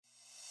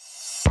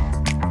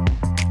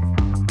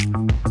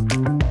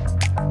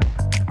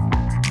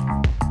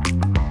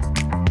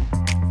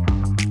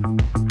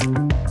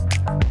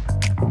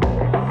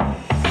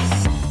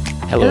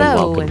Hello and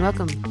Hello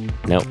welcome. and welcome.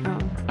 No.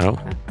 Oh.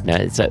 No.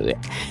 It's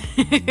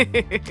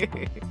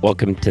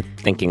welcome to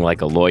Thinking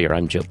Like a Lawyer.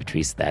 I'm Joe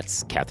Patrice.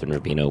 That's Catherine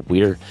Rubino.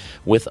 We're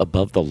with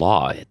Above the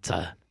Law. It's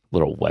a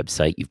little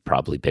website you've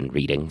probably been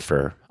reading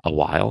for a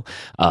while.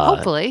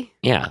 Hopefully.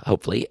 Yeah,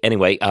 hopefully.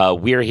 Anyway,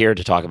 we're here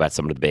to talk about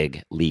some of the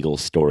big legal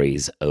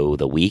stories of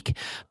the week.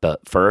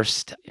 But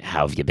first,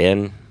 how have you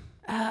been?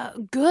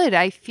 Good.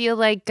 I feel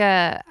like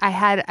I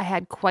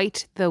had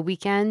quite the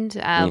weekend.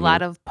 A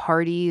lot of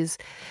parties.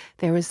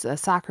 There was a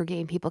soccer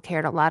game people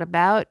cared a lot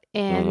about,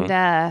 and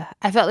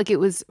I felt like it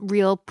was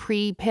real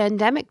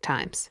pre-pandemic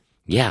times.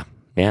 Yeah.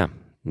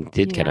 It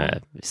did kind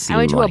of seem I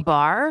went to like... a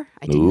bar.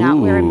 I did not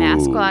wear a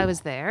mask while I Ooh.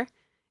 was there.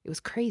 It was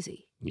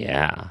crazy.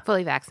 Yeah.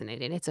 Fully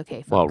vaccinated. It's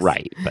okay, folks. Well,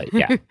 right. But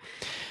yeah.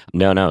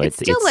 No. It's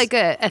still like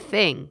a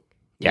thing.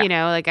 Yeah. You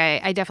know, like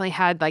I definitely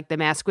had like the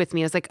mask with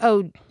me. I was like,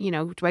 oh,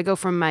 do I go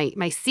from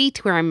my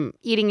seat where I'm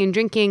eating and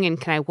drinking and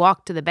can I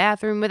walk to the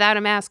bathroom without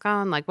a mask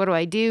on? Like, what do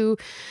I do?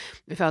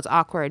 It felt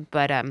awkward,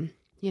 but,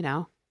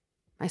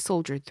 I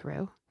soldiered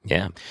through.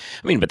 Yeah.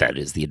 I mean, but that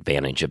is the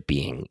advantage of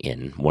being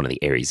in one of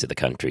the areas of the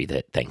country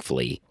that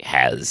thankfully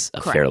has a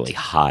Correct. fairly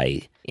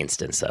high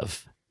instance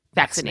of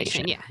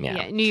Vaccination.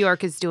 Yeah. New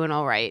York is doing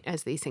all right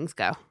as these things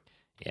go.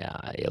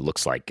 Yeah. It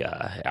looks like,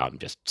 I'm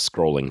just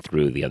scrolling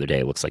through the other day,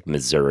 it looks like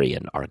Missouri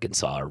and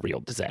Arkansas are real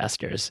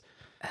disasters.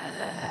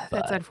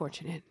 That's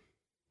unfortunate.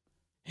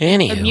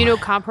 Anywho.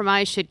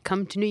 Immunocompromised should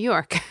come to New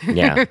York.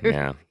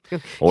 Yeah.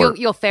 Or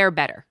You'll fare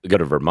better. go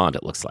to Vermont,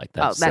 it looks like.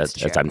 That's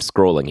true. As I'm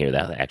scrolling here,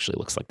 that actually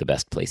looks like the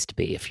best place to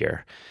be if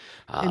you're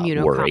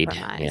worried.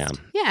 Immunocompromised.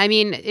 Yeah, I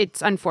mean,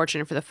 it's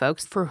unfortunate for the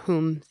folks for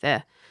whom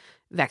the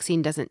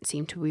vaccine doesn't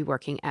seem to be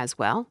working as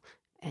well.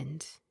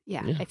 And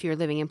yeah, if you're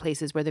living in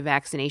places where the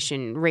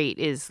vaccination rate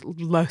is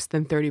less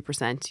than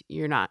 30%,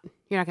 you're not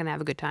going to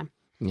have a good time.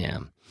 Yeah.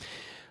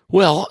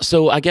 Well,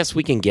 so I guess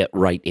we can get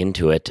right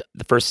into it.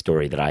 The first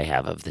story that I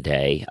have of the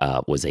day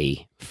was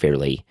a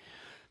fairly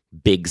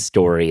big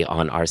story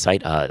on our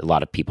site. A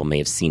lot of people may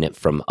have seen it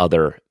from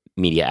other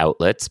media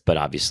outlets, but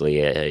obviously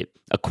a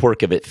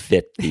quirk of it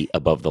fit the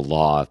Above the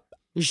Law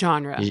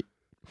Genre.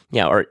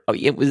 Yeah, or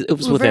it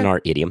was within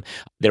our idiom.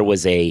 There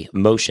was a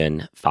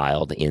motion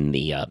filed in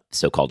the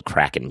so-called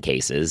Kraken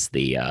cases,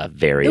 the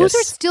various...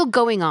 Those are still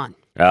going on.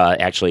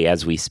 Actually,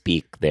 as we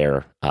speak,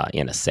 they're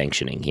in a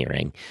sanctioning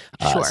hearing.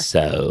 Sure.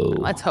 So...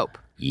 Let's hope.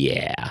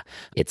 Yeah,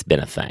 it's been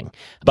a thing.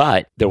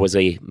 But there was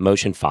a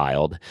motion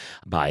filed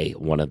by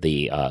one of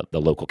the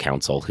local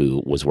council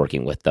who was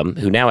working with them,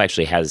 who now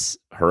actually has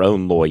her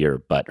own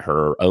lawyer, but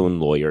her own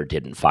lawyer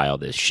didn't file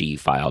this. She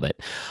filed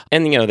it.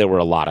 And, there were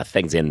a lot of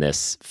things in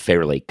this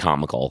fairly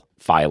comical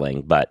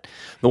filing, but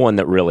the one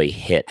that really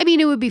hit... I mean,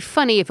 it would be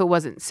funny if it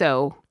wasn't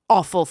so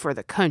awful for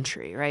the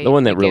country, right? The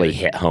one that really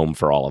hit home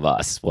for all of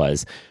us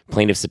was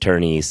plaintiffs'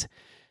 attorneys'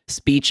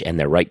 speech and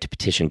their right to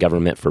petition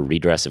government for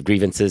redress of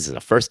grievances is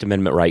a First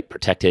Amendment right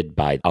protected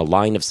by a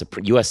line of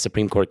U.S.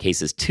 Supreme Court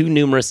cases too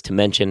numerous to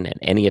mention, and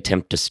any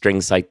attempt to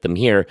string cite them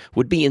here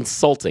would be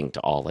insulting to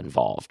all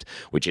involved,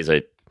 which is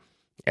I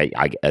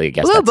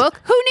guess Blue Book,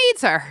 who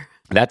needs her?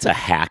 That's a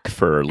hack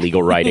for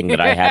legal writing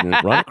that I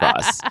hadn't run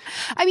across.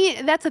 I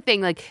mean, that's the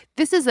thing. Like,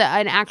 this is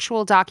an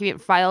actual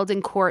document filed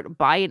in court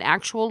by an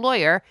actual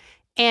lawyer.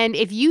 And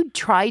if you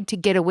tried to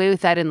get away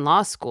with that in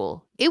law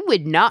school, it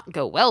would not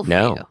go well for you.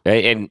 No,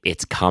 and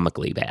it's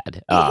comically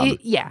bad.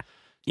 Yeah.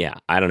 Yeah,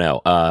 I don't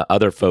know.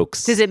 Other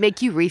folks... Does it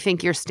make you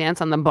rethink your stance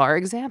on the bar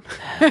exam?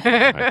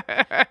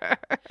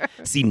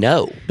 See,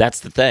 no, that's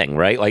the thing,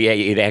 right? Like,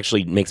 it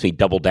actually makes me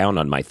double down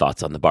on my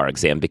thoughts on the bar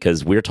exam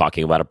because we're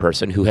talking about a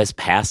person who has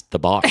passed the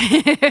bar.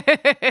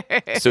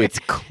 So it's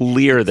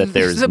clear that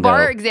there's the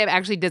bar exam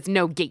actually does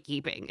no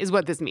gatekeeping, is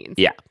what this means.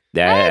 Yeah,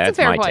 that's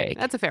a fair my point. take.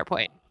 That's a fair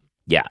point.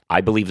 Yeah,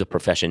 I believe the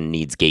profession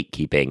needs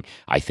gatekeeping.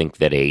 I think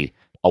that a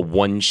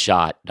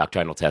one-shot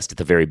doctrinal test at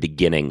the very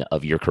beginning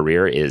of your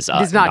career is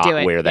not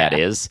where that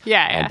is.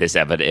 Yeah.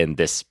 And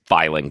this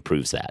filing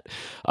proves that.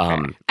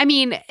 I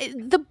mean,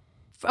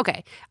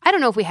 okay, I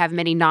don't know if we have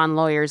many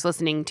non-lawyers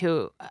listening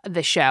to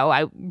the show.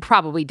 I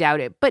probably doubt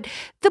it. But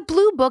the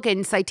Blue Book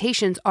and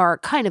citations are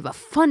kind of a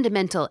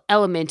fundamental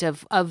element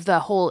of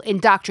the whole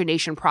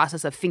indoctrination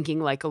process of thinking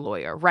like a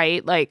lawyer,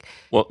 right? Like,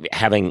 well,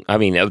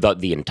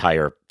 the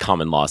entire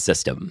common law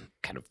system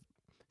kind of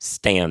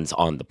stands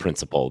on the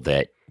principle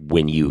that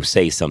when you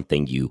say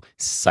something, you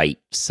cite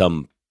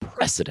some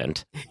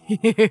precedent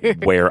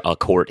where a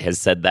court has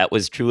said that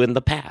was true in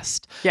the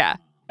past. Yeah.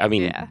 I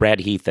mean,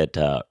 Brad Heath at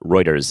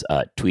Reuters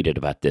tweeted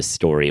about this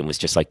story and was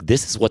just like,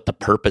 this is what the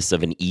purpose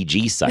of an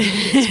EG site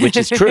is, which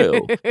is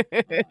true.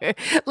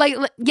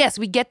 Yes,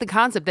 we get the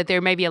concept that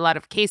there may be a lot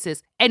of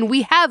cases, and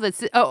we have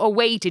a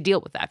way to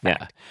deal with that fact.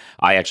 Yeah.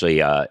 I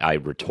actually, I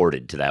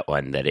retorted to that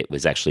one that it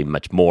was actually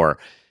much more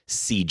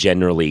see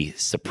generally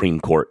Supreme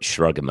Court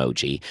shrug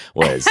emoji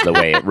was the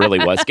way it really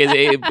was.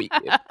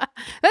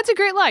 That's a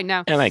great line.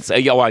 No. Thanks.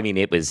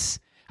 It was...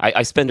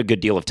 I spent a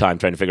good deal of time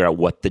trying to figure out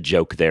what the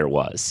joke there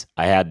was.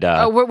 I had...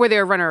 were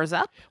there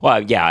runners-up?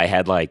 Well, yeah, I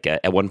had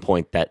at one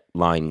point that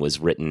line was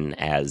written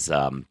as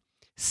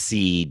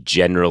see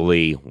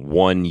generally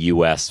one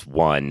US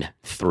one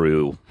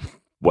through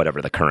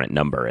whatever the current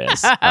number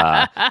is.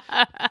 Yeah,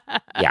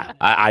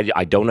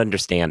 I don't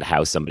understand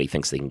how somebody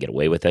thinks they can get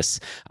away with this.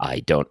 I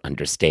don't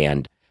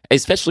understand,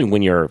 especially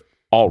when you're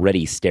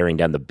already staring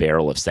down the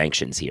barrel of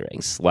sanctions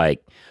hearings.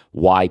 Like,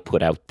 why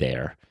put out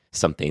there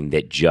something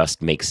that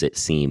just makes it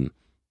seem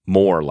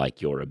more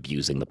like you're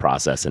abusing the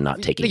process and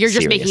not taking it seriously?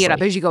 You're just making it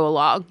up as you go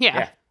along.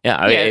 Yeah.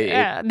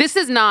 This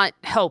does not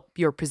help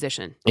your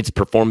position. It's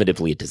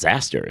performatively a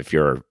disaster if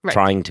you're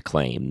trying to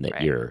claim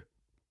that you're,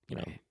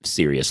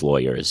 serious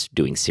lawyers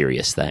doing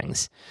serious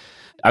things.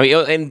 I mean,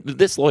 and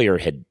this lawyer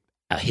had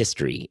a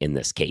history in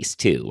this case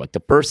too. Like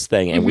the first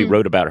thing, and we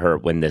wrote about her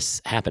when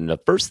this happened, the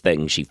first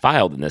thing she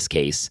filed in this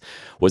case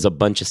was a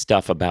bunch of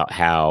stuff about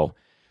how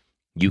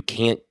you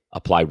can't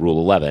apply Rule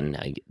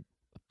 11,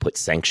 put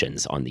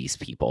sanctions on these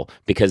people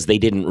because they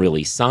didn't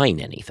really sign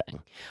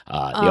anything. The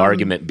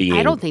argument being...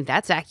 I don't think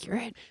that's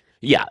accurate.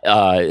 Yeah.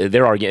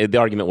 The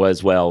argument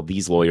was, well,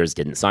 these lawyers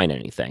didn't sign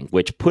anything,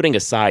 which, putting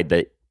aside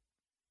that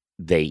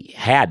they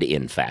had,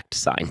 in fact,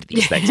 signed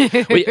these things.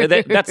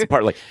 That's the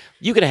part. Like,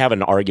 you could have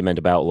an argument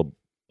about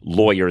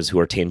lawyers who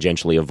are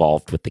tangentially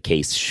involved with the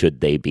case, should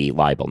they be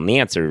liable? And the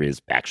answer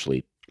is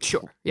actually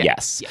sure.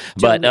 Yes.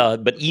 Yeah.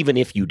 But even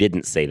if you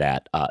didn't say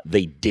that,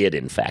 they did,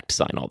 in fact,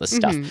 sign all this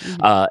stuff.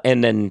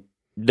 And then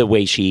the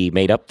way she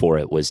made up for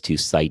it was to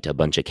cite a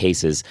bunch of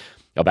cases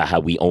about how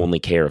we only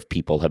care if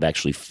people have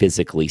actually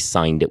physically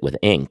signed it with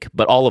ink.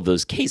 But all of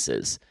those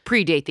cases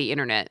predate the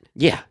internet.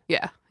 Yeah.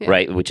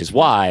 Right, which is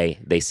why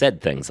they said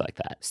things like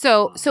that.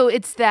 So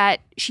it's that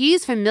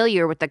she's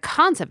familiar with the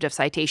concept of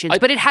citations,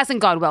 but it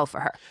hasn't gone well for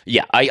her.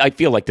 Yeah, I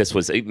feel like this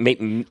was...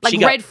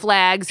 red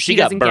flags. She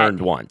got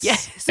burned once. Yeah,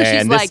 so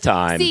she's like,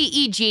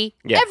 CEG,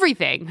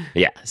 everything.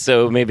 Yeah,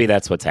 so maybe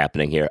that's what's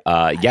happening here.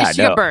 She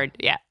got burned,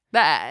 yeah.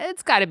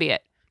 It's got to be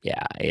it.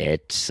 Yeah,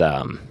 it's...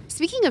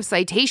 Speaking of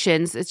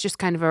citations, it's just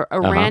kind of a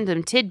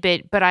random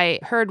tidbit, but I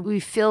heard we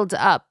filled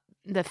up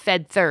the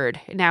Fed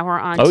third. Now we're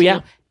on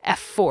to F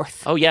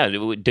fourth. Oh, yeah.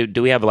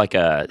 Do we have like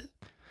a...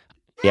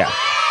 Yeah.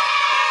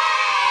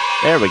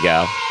 There we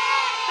go.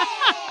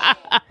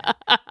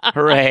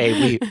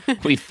 Hooray.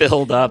 We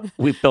filled up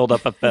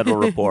a federal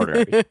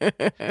reporter.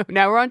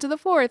 Now we're on to the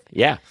fourth.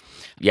 Yeah.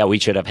 Yeah, we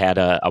should have had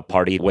a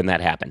party when that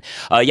happened.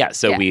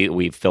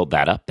 We filled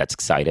that up. That's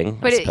exciting.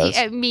 But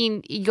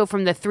you go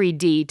from the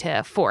 3D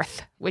to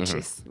fourth, which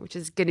is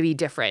going to be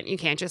different. You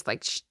can't just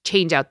like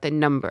change out the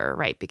number,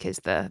 right? Because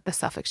the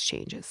suffix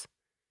changes.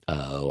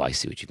 Oh, I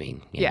see what you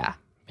mean. Yeah.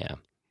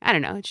 I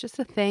don't know. It's just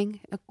a thing,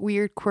 a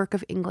weird quirk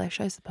of English,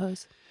 I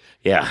suppose.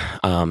 Yeah.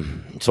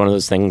 It's one of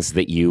those things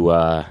that you,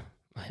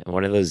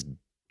 one of those...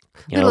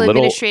 little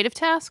administrative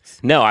tasks?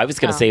 No, I was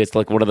going to say it's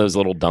like one of those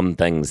little dumb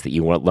things that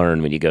you won't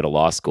learn when you go to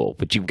law school,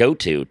 but you go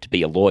to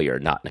be a lawyer,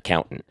 not an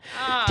accountant.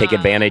 Take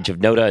advantage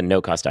of Nota, a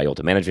no-cost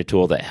IOLTA management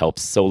tool that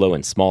helps solo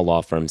and small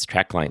law firms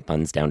track client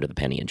funds down to the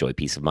penny. Enjoy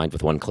peace of mind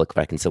with one-click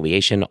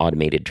reconciliation,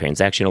 automated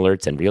transaction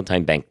alerts, and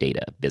real-time bank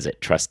data. Visit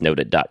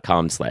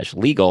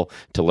trustnota.com/legal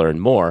to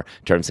learn more.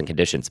 Terms and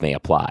conditions may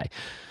apply.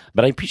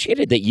 But I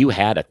appreciated that you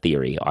had a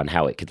theory on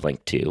how it could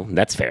link to.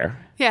 That's fair.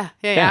 Yeah.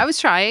 I was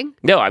trying.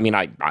 No, I mean,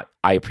 I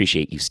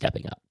appreciate you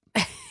stepping up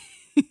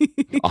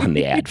on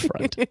the ad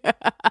front.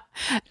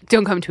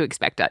 Don't come to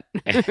expect that.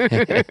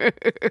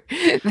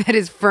 That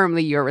is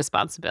firmly your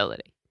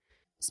responsibility.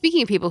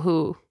 Speaking of people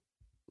who,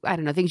 I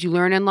don't know, things you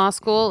learn in law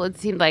school, it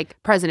seemed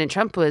like President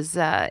Trump was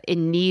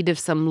in need of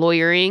some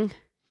lawyering.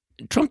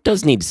 Trump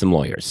does need some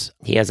lawyers.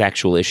 He has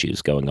actual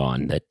issues going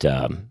on that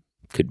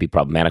could be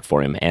problematic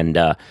for him. And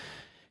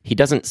he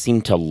doesn't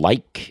seem to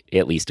like,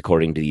 at least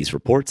according to these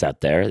reports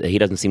out there, he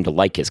doesn't seem to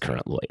like his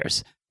current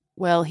lawyers.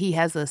 Well, he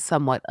has a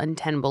somewhat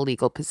untenable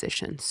legal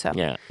position, so...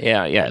 Yeah,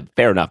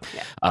 fair enough.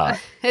 Yeah.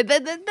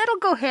 That'll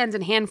go hand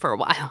in hand for a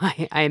while,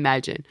 I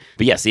imagine.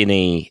 But yes, in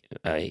a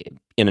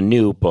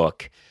new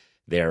book,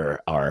 there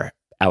are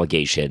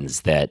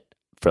allegations that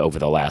for over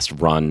the last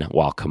run,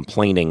 while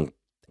complaining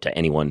to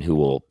anyone who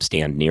will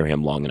stand near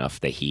him long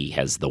enough that he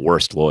has the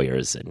worst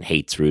lawyers and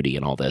hates Rudy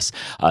and all this,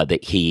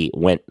 that he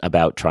went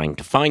about trying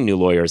to find new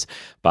lawyers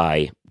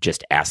by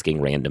just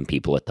asking random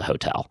people at the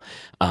hotel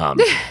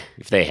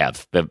if they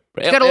have. You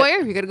got a lawyer?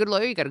 You got a good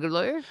lawyer? You got a good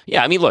lawyer?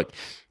 Yeah, I mean, look,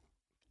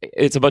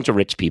 it's a bunch of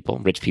rich people.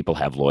 Rich people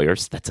have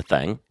lawyers. That's a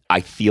thing. I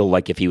feel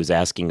like if he was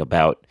asking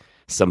about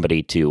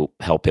somebody to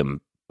help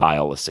him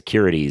file a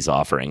securities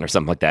offering or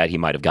something like that, he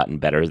might have gotten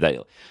better.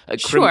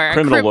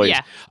 Criminal lawyers.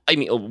 Yeah. I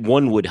mean,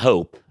 one would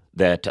hope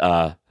that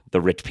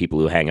the rich people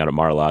who hang out at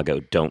Mar-a-Lago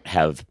don't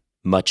have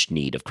much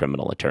need of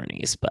criminal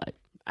attorneys, but...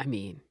 I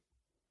mean,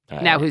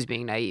 now who's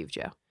being naive,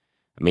 Joe?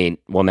 I mean,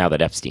 well, now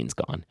that Epstein's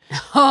gone.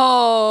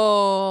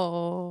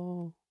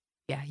 Oh.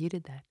 Yeah, you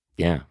did that.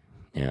 Yeah.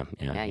 You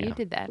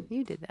did that.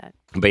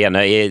 But yeah,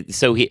 no, it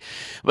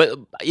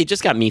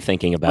just got me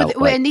thinking about...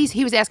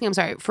 he was asking, I'm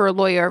sorry, for a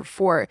lawyer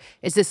for,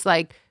 is this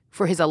like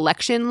for his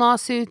election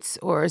lawsuits,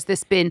 or has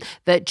this been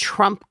the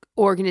Trump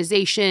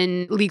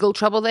organization legal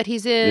trouble that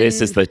he's in? This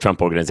is the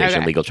Trump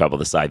organization legal trouble,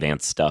 the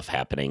Cy-Vance stuff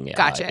happening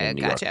in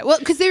New York. Well,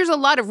 because there's a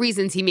lot of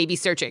reasons he may be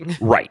searching.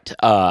 Right.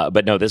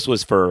 But no, this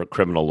was for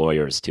criminal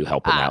lawyers to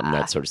help him out in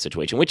that sort of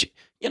situation, which,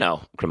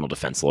 criminal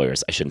defense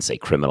lawyers, I shouldn't say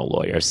criminal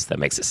lawyers. That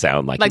makes it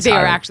sound like they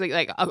are actually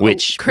like a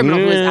criminal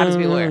who happens to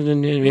be a lawyer.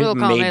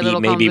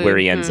 Maybe where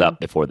he ends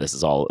up before this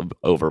is all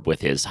over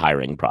with his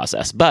hiring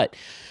process. But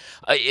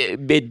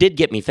it did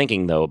get me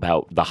thinking, though,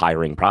 about the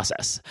hiring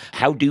process.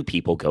 How do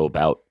people go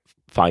about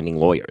finding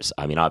lawyers?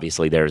 I mean,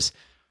 obviously, there's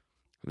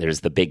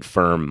the big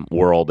firm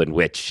world in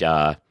which,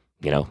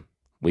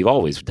 we've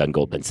always done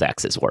Goldman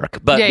Sachs's work.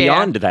 But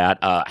beyond that,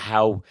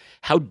 how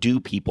do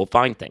people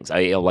find things?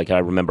 I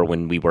remember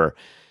when we were,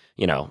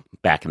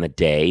 back in the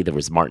day, there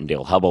was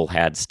Martindale Hubbell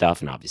had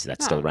stuff, and obviously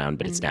that's still around,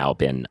 but it's now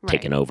been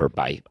taken over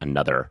by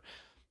another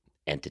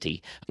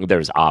entity.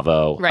 There's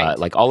Avvo,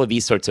 like all of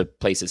these sorts of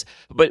places.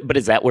 But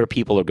is that where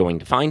people are going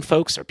to find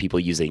folks? Are people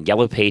using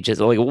Yellow Pages?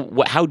 Like,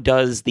 how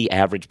does the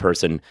average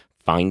person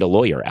find a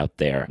lawyer out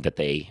there that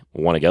they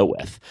want to go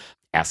with,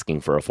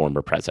 asking for a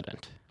former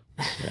president?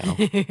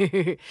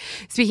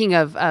 Speaking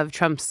of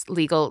Trump's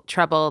legal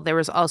trouble, there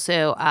was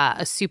also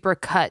a super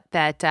cut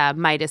that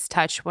Midas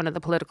Touch, one of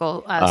the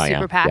political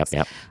super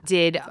PACs,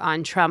 did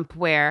on Trump,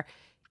 where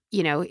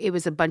it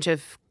was a bunch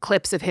of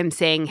clips of him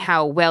saying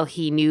how well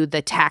he knew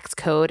the tax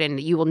code, and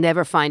you will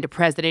never find a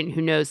president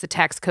who knows the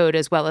tax code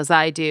as well as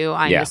I do.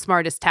 I'm the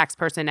smartest tax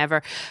person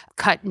ever.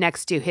 Cut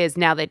next to his,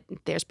 now that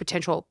there's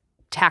potential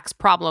tax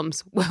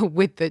problems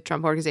with the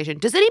Trump organization.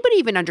 Does anybody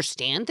even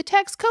understand the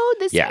tax code?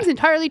 This seems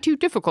entirely too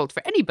difficult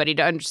for anybody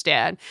to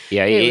understand.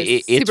 Yeah,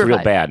 it's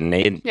real bad. And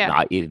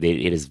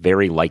it is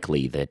very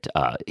likely that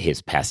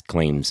his past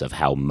claims of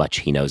how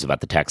much he knows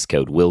about the tax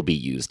code will be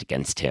used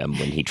against him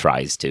when he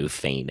tries to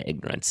feign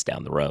ignorance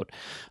down the road.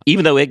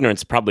 Even though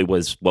ignorance probably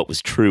was what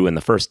was true in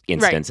the first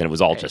instance, and it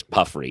was all just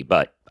puffery.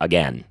 But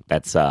again,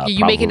 that's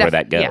probably where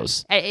that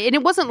goes. Yeah. And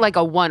it wasn't like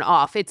a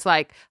one-off. It's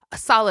like a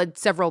solid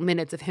several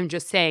minutes of him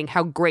just saying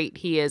how great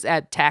he is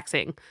at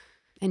taxing.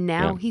 And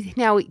now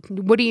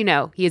what do you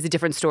know? He has a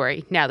different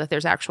story now that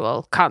there's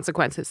actual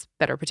consequences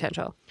that are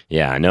potential.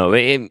 Yeah,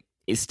 no,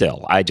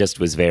 still, I just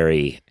was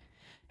very,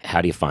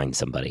 how do you find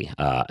somebody?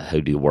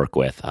 Who do you work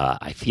with?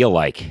 I feel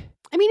like,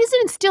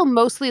 isn't it still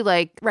mostly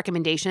like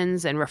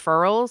recommendations and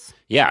referrals?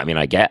 Yeah,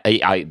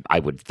 I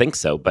would think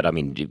so, but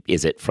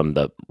is it from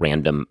the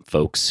random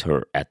folks who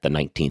are at the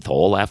 19th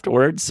hole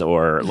afterwards,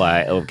 or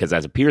because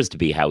that appears to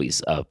be how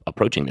he's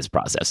approaching this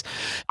process?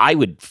 I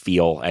would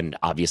feel, and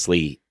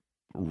obviously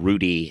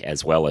Rudy,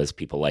 as well as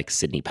people like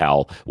Sidney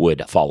Powell,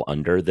 would fall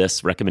under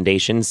this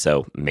recommendation.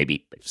 So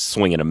maybe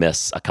swing and a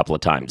miss a couple of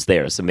times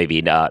there. So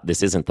maybe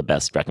this isn't the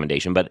best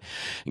recommendation. But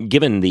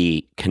given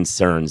the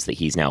concerns that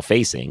he's now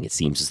facing, it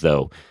seems as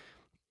though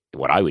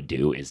what I would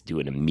do is do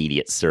an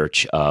immediate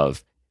search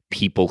of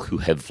people who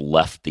have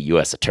left the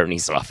U.S.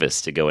 Attorney's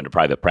Office to go into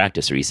private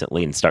practice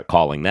recently and start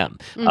calling them.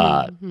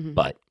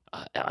 But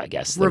I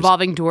guess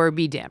revolving door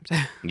be damned.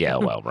 Yeah,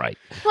 well, right.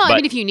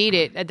 Well, if you need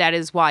it, that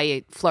is why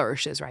it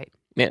flourishes, right?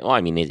 Yeah,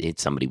 well,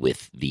 it's somebody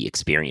with the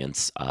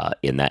experience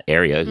in that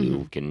area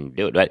who can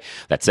do it. But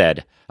that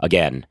said,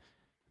 again,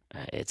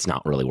 it's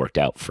not really worked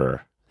out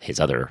for his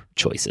other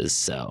choices.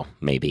 So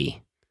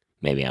maybe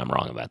I'm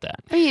wrong about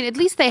that. At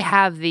least they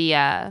have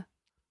the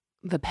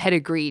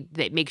pedigree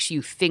that makes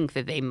you think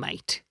that they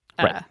might.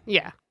 Right.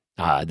 Yeah.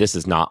 This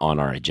is not on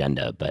our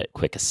agenda, but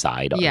quick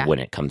aside when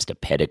it comes to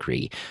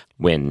pedigree,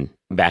 when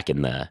back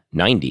in the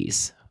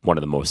 90s, one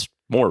of the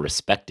more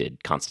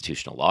respected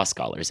constitutional law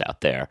scholars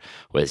out there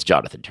was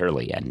Jonathan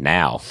Turley. And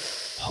now,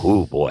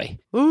 oh boy.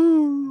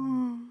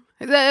 Ooh.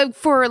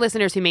 For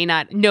listeners who may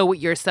not know what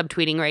you're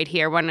subtweeting right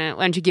here, why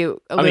don't you give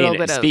a little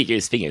bit of...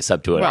 Speaking of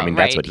subtweet,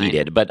 that's what he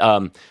did. But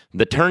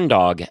the Turn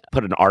Dog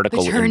put an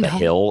article in The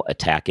Hill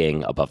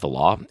attacking Above the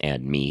Law,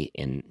 and me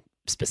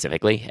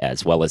specifically,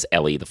 as well as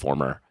Ellie, the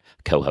former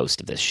co-host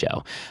of this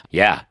show.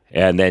 Yeah.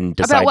 And then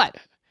decide... About what?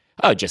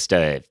 Oh, just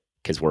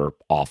because we're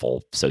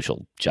awful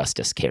social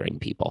justice caring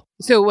people.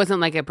 So it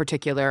wasn't like a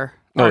particular...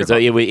 No,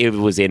 it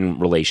was in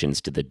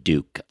relations to the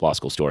Duke law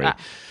school story,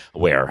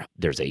 where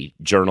there's a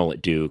journal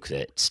at Duke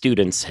that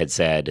students had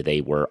said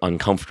they were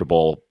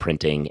uncomfortable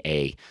printing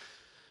a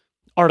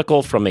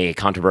article from a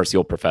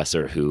controversial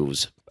professor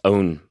whose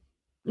own...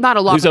 Not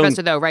a law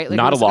professor, though, right?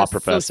 Not a law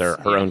professor.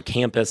 Her own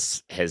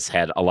campus has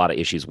had a lot of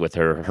issues with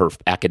her. Her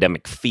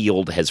academic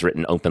field has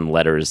written open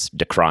letters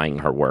decrying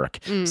her work.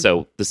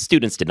 So the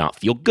students did not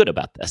feel good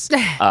about this,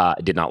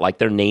 did not like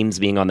their names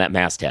being on that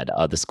masthead.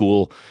 The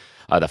school...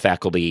 the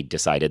faculty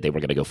decided they were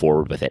going to go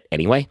forward with it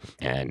anyway,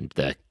 and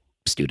the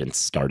students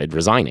started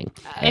resigning.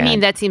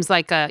 That seems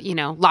like a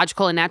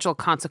logical and natural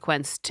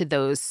consequence to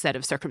those set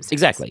of circumstances.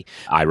 Exactly.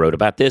 I wrote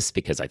about this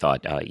because I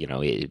thought,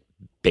 it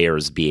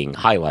bears being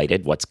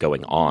highlighted what's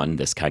going on.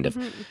 This kind of,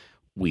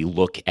 we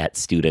look at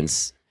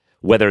students,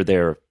 whether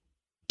they're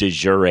de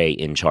jure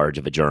in charge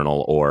of a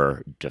journal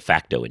or de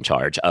facto in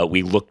charge.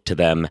 We look to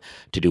them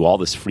to do all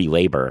this free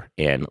labor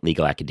in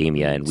legal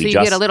academia. And so you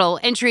get a little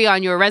entry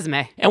on your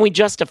resume. And we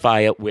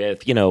justify it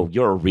with,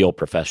 you're a real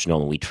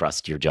professional and we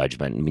trust your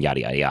judgment and yada,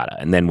 yada, yada.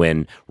 And then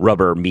when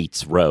rubber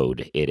meets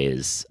road, it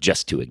is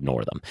just to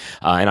ignore them.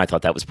 And I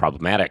thought that was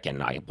problematic,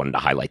 and I wanted to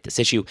highlight this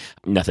issue.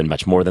 Nothing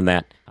much more than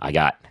that. I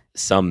got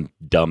some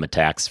dumb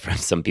attacks from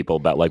some people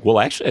about well,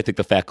 actually, I think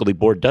the faculty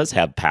board does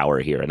have power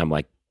here. And I'm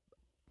like,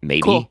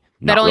 maybe. Cool.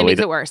 That only makes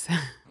it worse.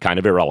 Kind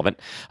of irrelevant.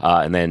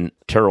 And then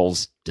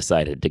Turles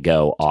decided to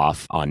go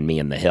off on me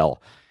and the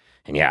Hill.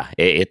 And yeah,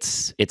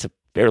 it's a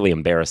fairly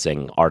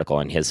embarrassing article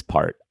on his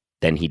part.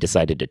 Then he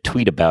decided to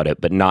tweet about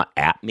it, but not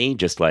at me,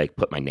 just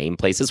put my name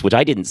places, which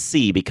I didn't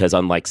see because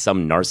unlike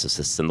some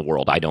narcissists in the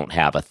world, I don't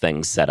have a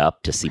thing set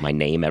up to see my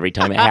name every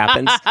time it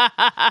happens.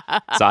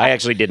 So I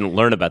actually didn't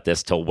learn about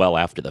this till well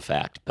after the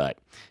fact. But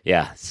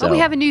yeah. So we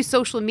have a new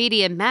social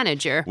media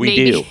manager. We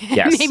do,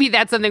 yes. Maybe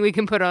that's something we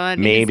can put on.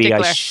 Maybe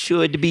I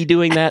should be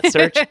doing that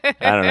search. I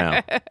don't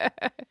know.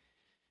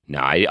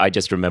 No, I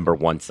just remember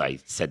once I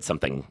said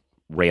something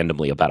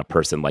randomly about a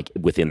person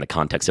within the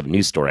context of a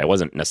news story. I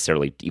wasn't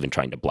necessarily even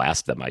trying to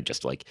blast them. I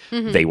just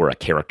they were a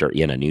character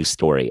in a news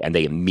story, and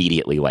they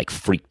immediately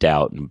freaked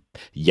out and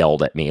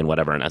yelled at me and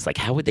whatever. And I was like,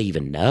 how would they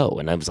even know?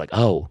 And I was like,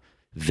 oh,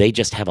 they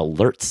just have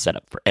alerts set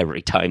up for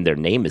every time their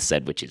name is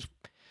said, which is,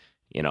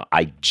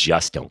 I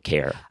just don't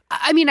care.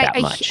 I mean,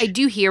 I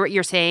do hear what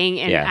you're saying,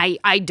 and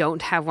I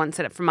don't have one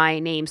set up for my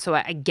name, so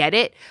I get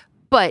it.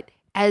 But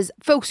as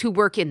folks who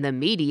work in the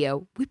media,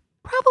 we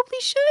probably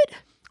should.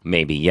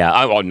 Maybe,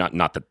 yeah.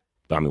 Not that.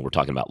 I mean, we're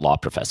talking about law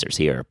professors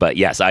here, but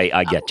yes,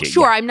 I get you.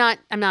 Sure, yeah.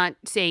 I'm not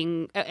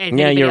saying.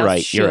 Yeah, you're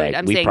right. Should. You're right.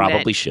 I'm we saying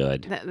probably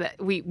should.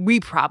 That we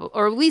probably,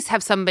 or at least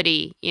have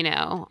somebody,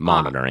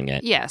 monitoring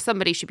it. Yeah,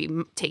 somebody should be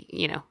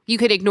taking. You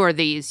could ignore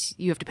these.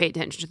 You have to pay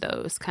attention to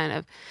those kind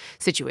of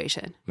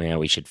situation. Yeah,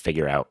 we should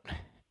figure out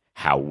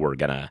how we're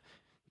gonna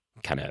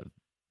kind of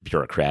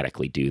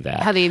bureaucratically do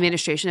that. How the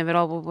administration of it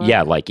all will work.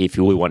 Yeah, if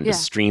we wanted to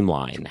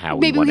streamline how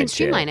we wanted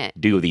to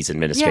do these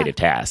administrative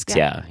tasks.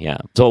 Yeah.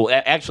 So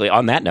actually,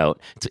 on that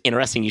note, it's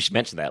interesting you should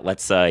mention that.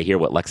 Let's hear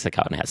what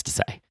Lexicon has to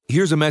say.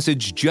 Here's a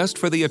message just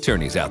for the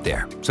attorneys out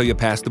there. So you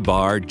passed the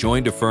bar,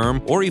 joined a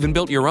firm, or even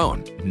built your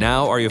own.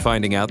 Now are you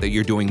finding out that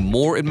you're doing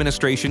more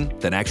administration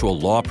than actual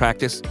law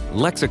practice?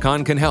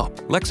 Lexicon can help.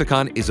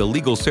 Lexicon is a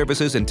legal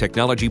services and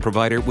technology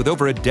provider with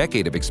over a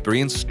decade of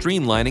experience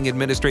streamlining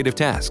administrative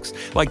tasks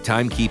like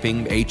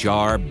timekeeping,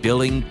 HR,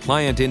 billing,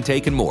 client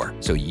intake, and more,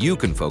 so you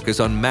can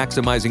focus on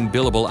maximizing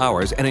billable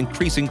hours and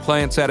increasing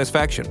client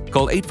satisfaction.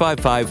 Call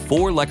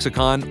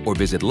 855-4LEXICON or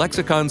visit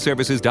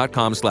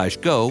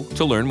lexiconservices.com/go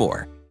to learn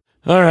more.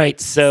 All right,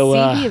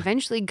 so we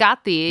eventually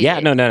got the. Yeah,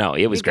 no,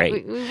 it was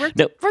great. We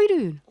worked right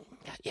in.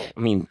 Yeah, I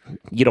mean,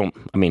 you don't.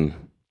 I mean,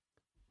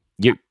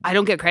 you. I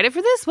don't get credit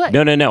for this. What?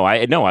 No.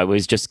 I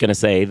was just going to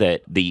say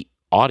that the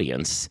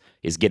audience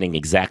is getting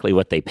exactly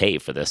what they pay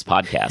for this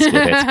podcast with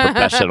its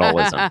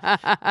professionalism.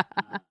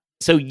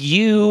 So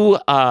you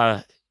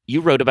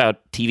wrote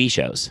about TV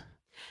shows.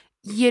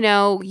 You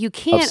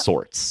can't. Of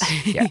sorts.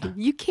 Yeah.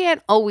 You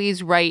can't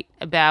always write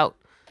about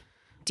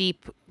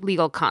deep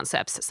legal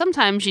concepts.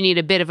 Sometimes you need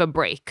a bit of a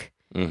break.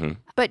 Mm-hmm.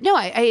 But no,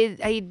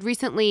 I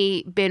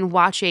recently been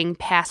watching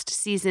past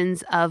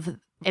seasons of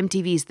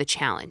MTV's The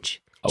Challenge.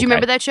 Do you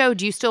remember that show?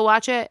 Do you still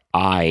watch it?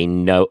 I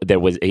know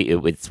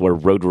it's where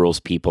Road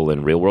Rules people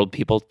and Real World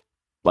people.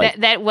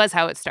 That was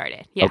how it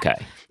started. Yeah. Okay.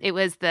 It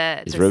was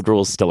Is Road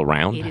Rules still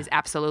around? It is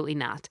absolutely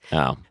not.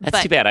 Oh,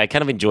 that's too bad. I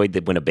kind of enjoyed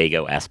the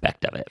Winnebago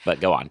aspect of it,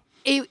 but go on.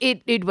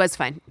 It was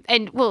fun.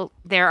 And,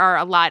 there are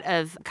a lot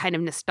of kind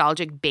of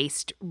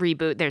nostalgic-based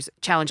reboot. There's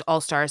Challenge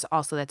All-Stars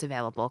also that's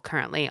available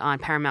currently on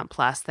Paramount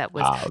Plus. That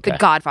was the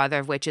godfather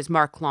of which is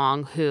Mark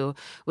Long, who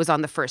was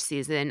on the first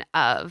season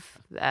of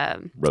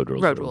Road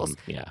Rules.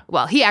 Yeah.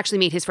 Well, he actually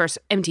made his first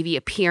MTV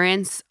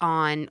appearance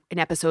on an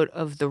episode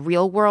of The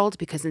Real World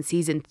because in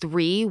season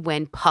 3,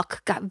 when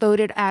Puck got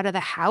voted out of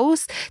the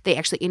house, they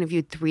actually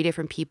interviewed 3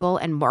 different people,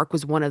 and Mark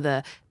was one of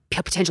the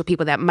potential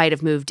people that might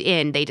have moved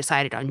in. They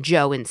decided on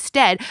Joe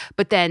instead,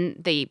 but then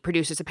the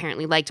producers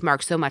apparently liked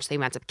Mark so much they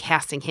wound up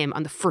casting him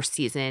on the first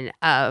season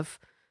of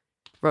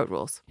Road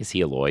Rules. Is he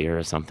a lawyer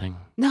or something?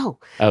 No.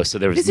 Oh, so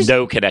there was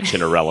no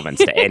connection or relevance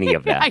to any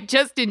of that. I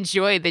just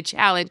enjoy the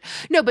challenge.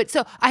 No, but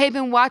so I had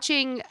been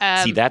watching.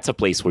 See, that's a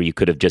place where you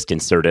could have just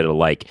inserted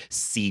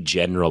see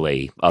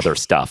generally other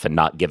stuff and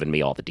not given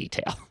me all the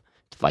detail,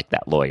 like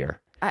that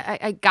lawyer.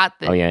 I got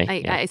the. Oh yeah.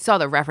 I saw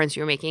the reference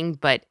you were making,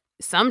 but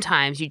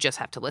sometimes you just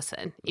have to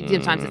listen.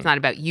 Sometimes it's not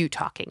about you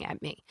talking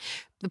at me.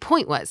 The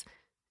point was,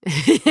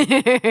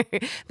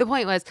 The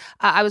point was,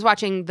 I was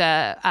watching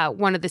the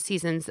one of the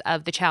seasons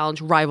of the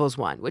challenge, Rivals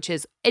One, which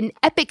is an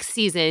epic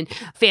season.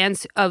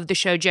 Fans of the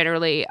show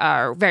generally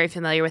are very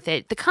familiar with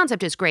it. The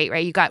concept is great,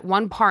 right? You got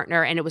one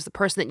partner, and it was the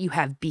person that you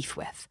have beef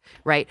with,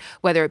 right?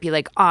 Whether it be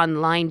like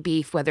online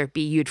beef, whether it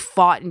be you'd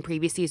fought in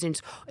previous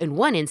seasons. In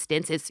one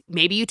instance, it's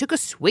maybe you took a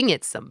swing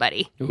at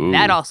somebody. Ooh.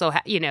 That also,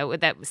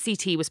 that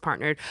CT was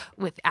partnered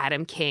with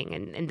Adam King,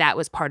 and that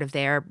was part of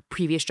their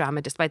previous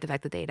drama, despite the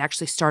fact that they had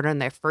actually started on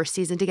their first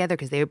season together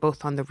because they were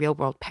both on The Real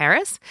World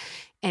Paris.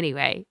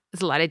 Anyway,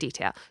 there's a lot of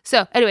detail.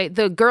 So anyway,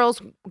 the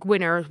girls'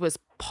 winner was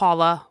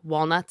Paula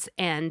Walnuts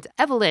and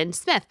Evelyn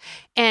Smith.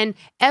 And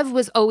Ev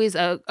was always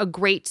a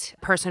great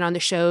person on the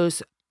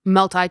show's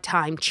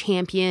multi-time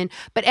champion.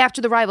 But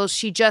after the Rivals,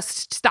 she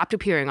just stopped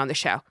appearing on the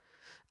show.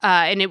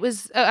 And it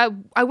was,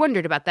 I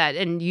wondered about that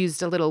and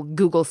used a little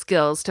Google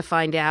skills to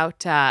find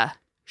out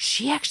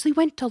she actually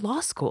went to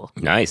law school.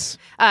 Nice.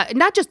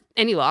 Not just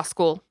any law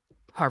school,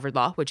 Harvard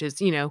Law, which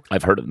is,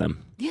 I've heard of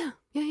them. Yeah.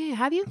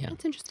 Have you? Yeah.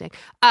 That's interesting.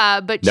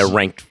 But they're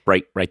ranked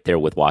right there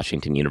with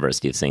Washington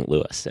University of St.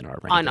 Louis in our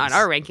rankings. On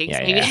our rankings. Yeah,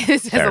 Maybe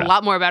this says a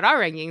lot more about our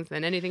rankings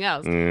than anything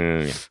else.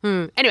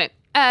 Anyway,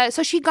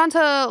 so she'd gone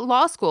to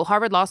law school,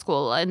 Harvard Law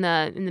School, in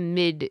the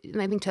mid,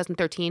 I think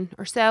 2013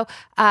 or so.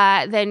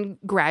 Then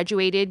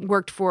graduated,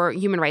 worked for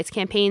human rights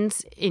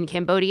campaigns in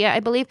Cambodia, I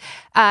believe,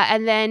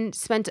 and then has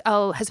spent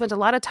a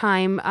lot of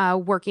time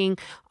working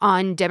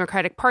on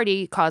Democratic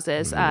Party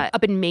causes.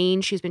 Up in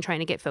Maine, she's been trying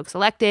to get folks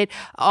elected.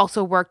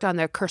 Also worked on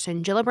the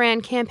Kirsten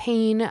Gillibrand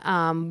campaign.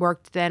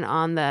 Worked then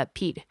on the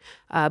Pete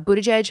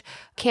Buttigieg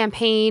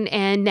campaign,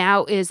 and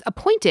now is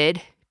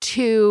appointed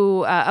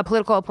to a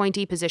political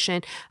appointee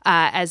position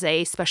as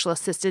a special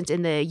assistant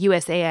in the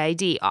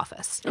USAID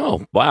office.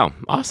 Oh, wow.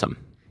 Awesome.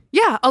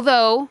 Yeah,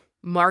 although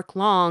Mark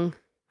Long,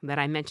 that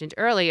I mentioned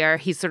earlier,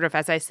 he's sort of,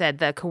 as I said,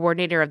 the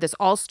coordinator of this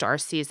All-Star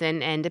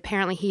season, and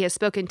apparently he has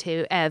spoken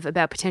to Ev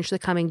about potentially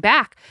coming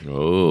back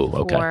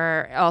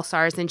for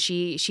All-Stars, and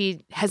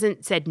she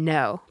hasn't said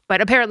no. But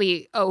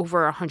apparently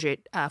over 100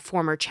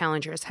 former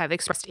challengers have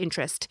expressed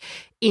interest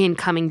in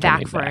coming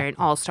back for an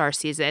All-Star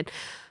season,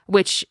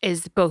 which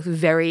is both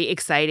very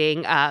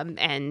exciting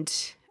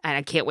and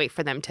I can't wait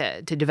for them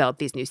to develop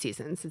these new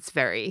seasons. It's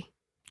very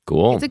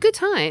cool. It's a good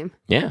time.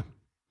 Yeah.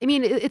 I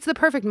mean, it's the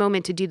perfect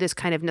moment to do this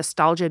kind of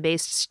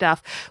nostalgia-based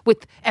stuff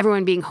with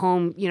everyone being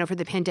home, for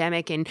the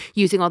pandemic and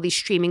using all these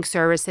streaming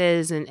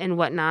services and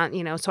whatnot,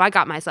 So I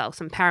got myself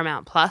some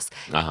Paramount Plus,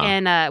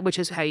 and which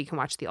is how you can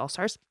watch the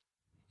All-Stars.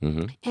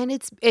 Mm-hmm. And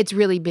it's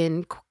really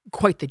been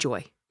quite the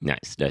joy.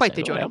 Nice. Quite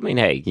the joy. I mean,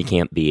 hey, you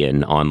can't be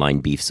in online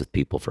beefs with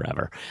people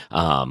forever,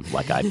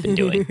 like I've been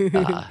doing.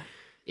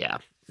 Yeah.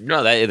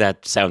 No,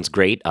 that sounds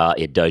great.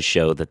 It does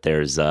show that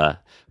there's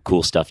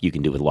cool stuff you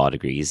can do with law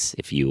degrees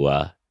if you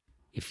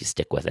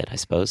stick with it, I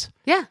suppose.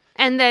 Yeah.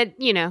 And that,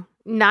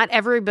 not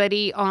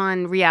everybody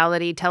on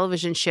reality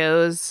television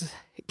shows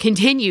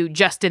continue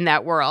just in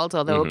that world,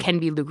 although it can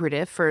be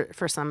lucrative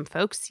for some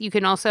folks. You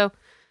can also,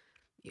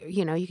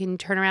 you can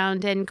turn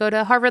around and go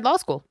to Harvard Law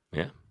School.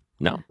 Yeah.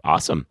 No,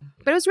 awesome.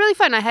 But it was really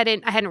fun. I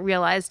hadn't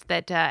realized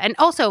that. And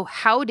also,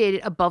 how did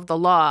Above the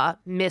Law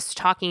miss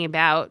talking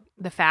about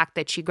the fact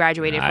that she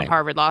graduated from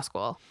Harvard Law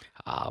School?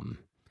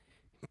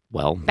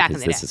 Well, back in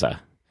the day.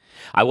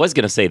 I was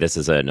going to say this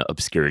is an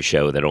obscure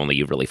show that only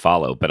you really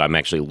follow, but I'm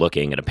actually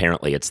looking, and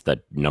apparently it's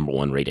the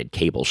 #1 rated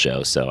cable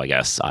show. So I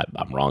guess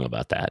I'm wrong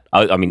about that.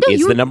 I mean,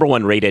 it's the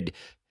 #1 rated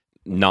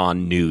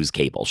non-news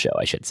cable show,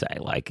 I should say.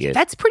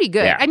 That's pretty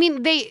good. Yeah. I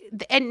mean,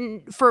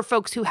 and for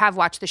folks who have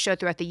watched the show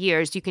throughout the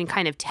years, you can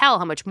kind of tell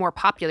how much more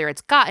popular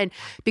it's gotten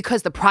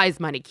because the prize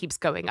money keeps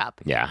going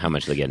up. Yeah, how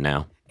much do they get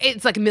now?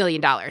 It's like $1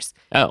 million.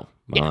 Oh,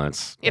 well,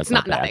 it's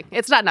not nothing.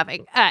 It's not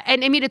nothing.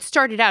 And I mean, it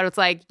started out, it's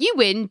like, you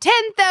win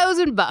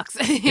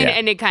 $10,000.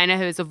 And it kind of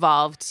has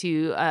evolved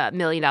to $1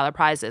 million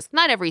prizes.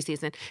 Not every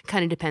season.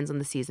 Kind of depends on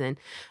the season.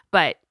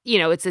 But,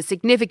 it's a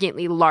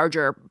significantly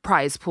larger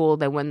prize pool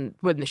than when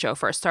the show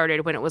first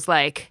started, when it was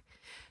like,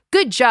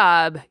 good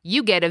job,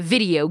 you get a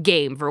video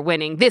game for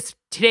winning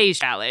today's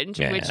challenge,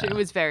 which it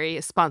was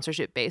very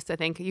sponsorship based. I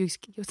think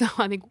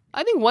I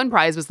think one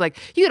prize was like,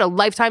 you get a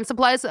lifetime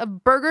supplies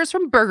of burgers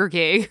from Burger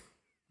King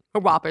or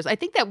Whoppers. I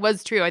think that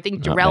was true. I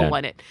think Jarrell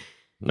won it.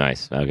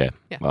 Nice. Okay.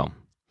 Yeah. Well,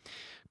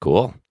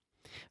 cool.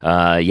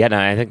 I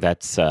think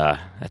that's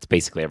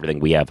basically everything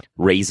we have.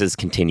 Raises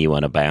continue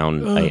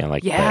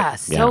unabound.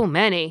 So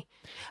many.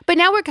 But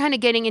now we're kind of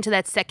getting into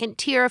that second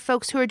tier of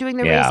folks who are doing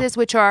the raises,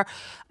 which are,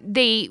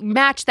 they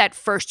match that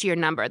first year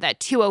number, that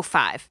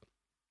 205.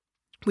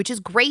 Which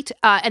is great.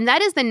 And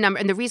that is the number.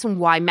 And the reason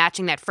why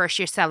matching that first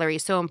year salary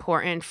is so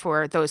important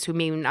for those who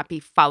may not be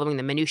following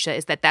the minutia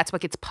is that that's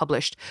what gets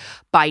published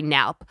by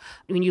NALP.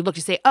 When you look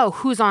to say, oh,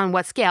 who's on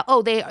what scale?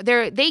 Oh,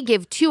 they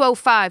give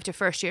 205 to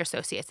first year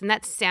associates. And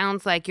that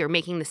sounds like you're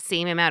making the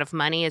same amount of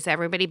money as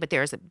everybody, but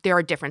there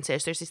are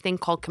differences. There's this thing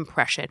called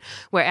compression,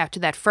 where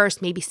after that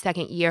first, maybe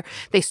second year,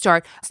 they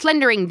start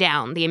slendering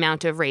down the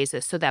amount of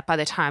raises so that by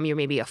the time you're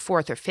maybe a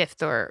fourth or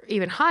fifth or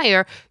even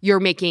higher, you're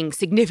making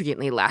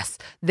significantly less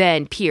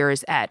than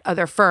peers at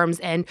other firms.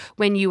 And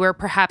when you were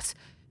perhaps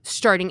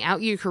starting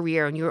out your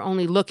career and you're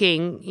only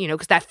looking,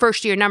 because that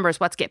first year number is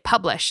what's get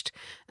published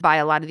by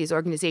a lot of these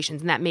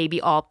organizations. And that may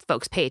be all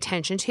folks pay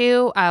attention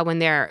to when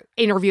they're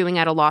interviewing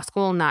at a law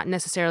school, not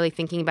necessarily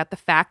thinking about the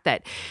fact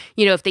that,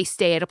 if they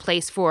stay at a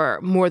place for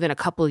more than a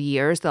couple of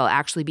years, they'll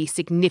actually be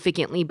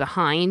significantly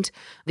behind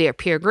their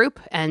peer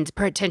group. And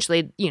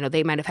potentially,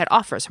 they might have had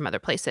offers from other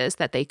places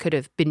that they could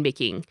have been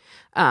making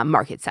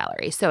market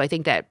salary. So I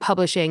think that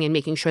publishing and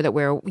making sure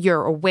that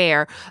you're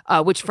aware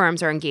which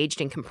firms are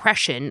engaged in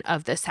compression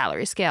of the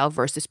salary scale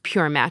versus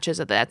pure matches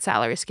of that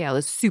salary scale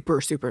is super,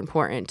 super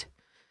important.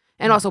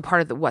 And also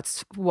part of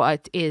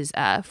what is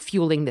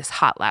fueling this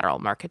hot lateral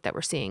market that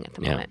we're seeing at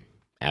the moment.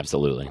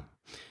 Absolutely.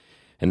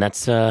 And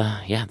that's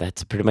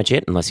pretty much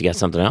it, unless you got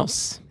something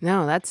else.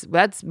 No,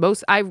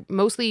 I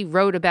mostly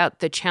wrote about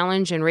the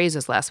challenge and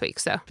raises last week,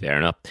 so. Fair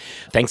enough.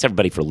 Thanks,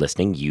 everybody, for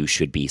listening. You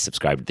should be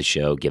subscribed to the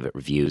show, give it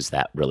reviews.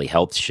 That really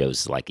helps,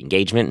 shows like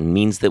engagement, and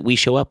means that we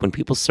show up when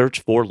people search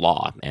for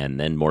law,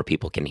 and then more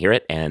people can hear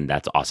it, and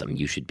that's awesome.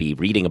 You should be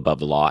reading Above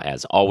the Law,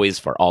 as always,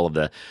 for all of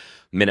the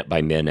minute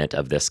by minute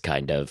of this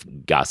kind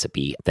of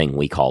gossipy thing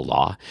we call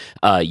law.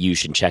 You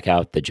should check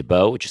out the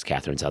Jabot, which is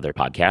Catherine's other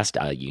podcast.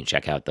 You can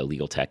check out the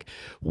Legal Tech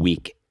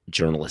Week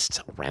Journalists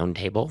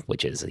Roundtable,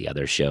 which is the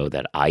other show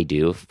that I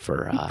do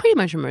for... I pretty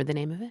much remember the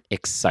name of it.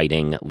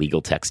 Exciting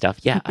legal tech stuff.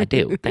 Yeah, I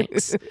do.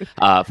 Thanks.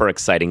 For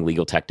exciting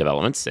legal tech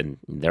developments. And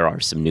there are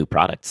some new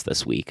products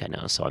this week, I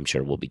know, so I'm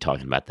sure we'll be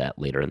talking about that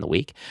later in the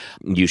week.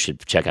 You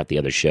should check out the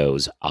other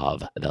shows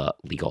of the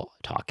Legal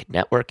Talk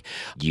Network.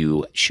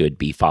 You should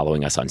be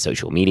following us on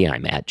social media.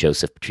 I'm at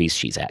Joseph Patrice.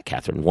 She's at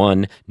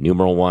Catherine1,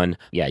 numeral 1.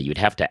 Yeah, you'd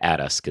have to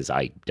add us because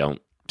I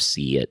don't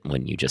see it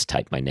when you just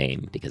type my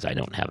name because I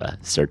don't have a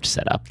search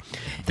set up.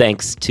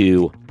 Thanks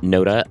to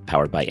Nota,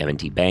 powered by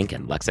M&T Bank,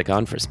 and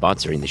Lexicon for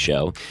sponsoring the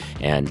show.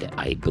 And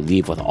I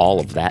believe with all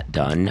of that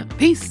done,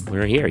 peace.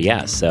 We're here,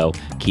 yeah. So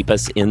keep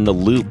us in the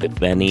loop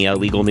if any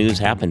legal news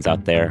happens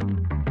out there.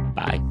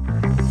 Bye.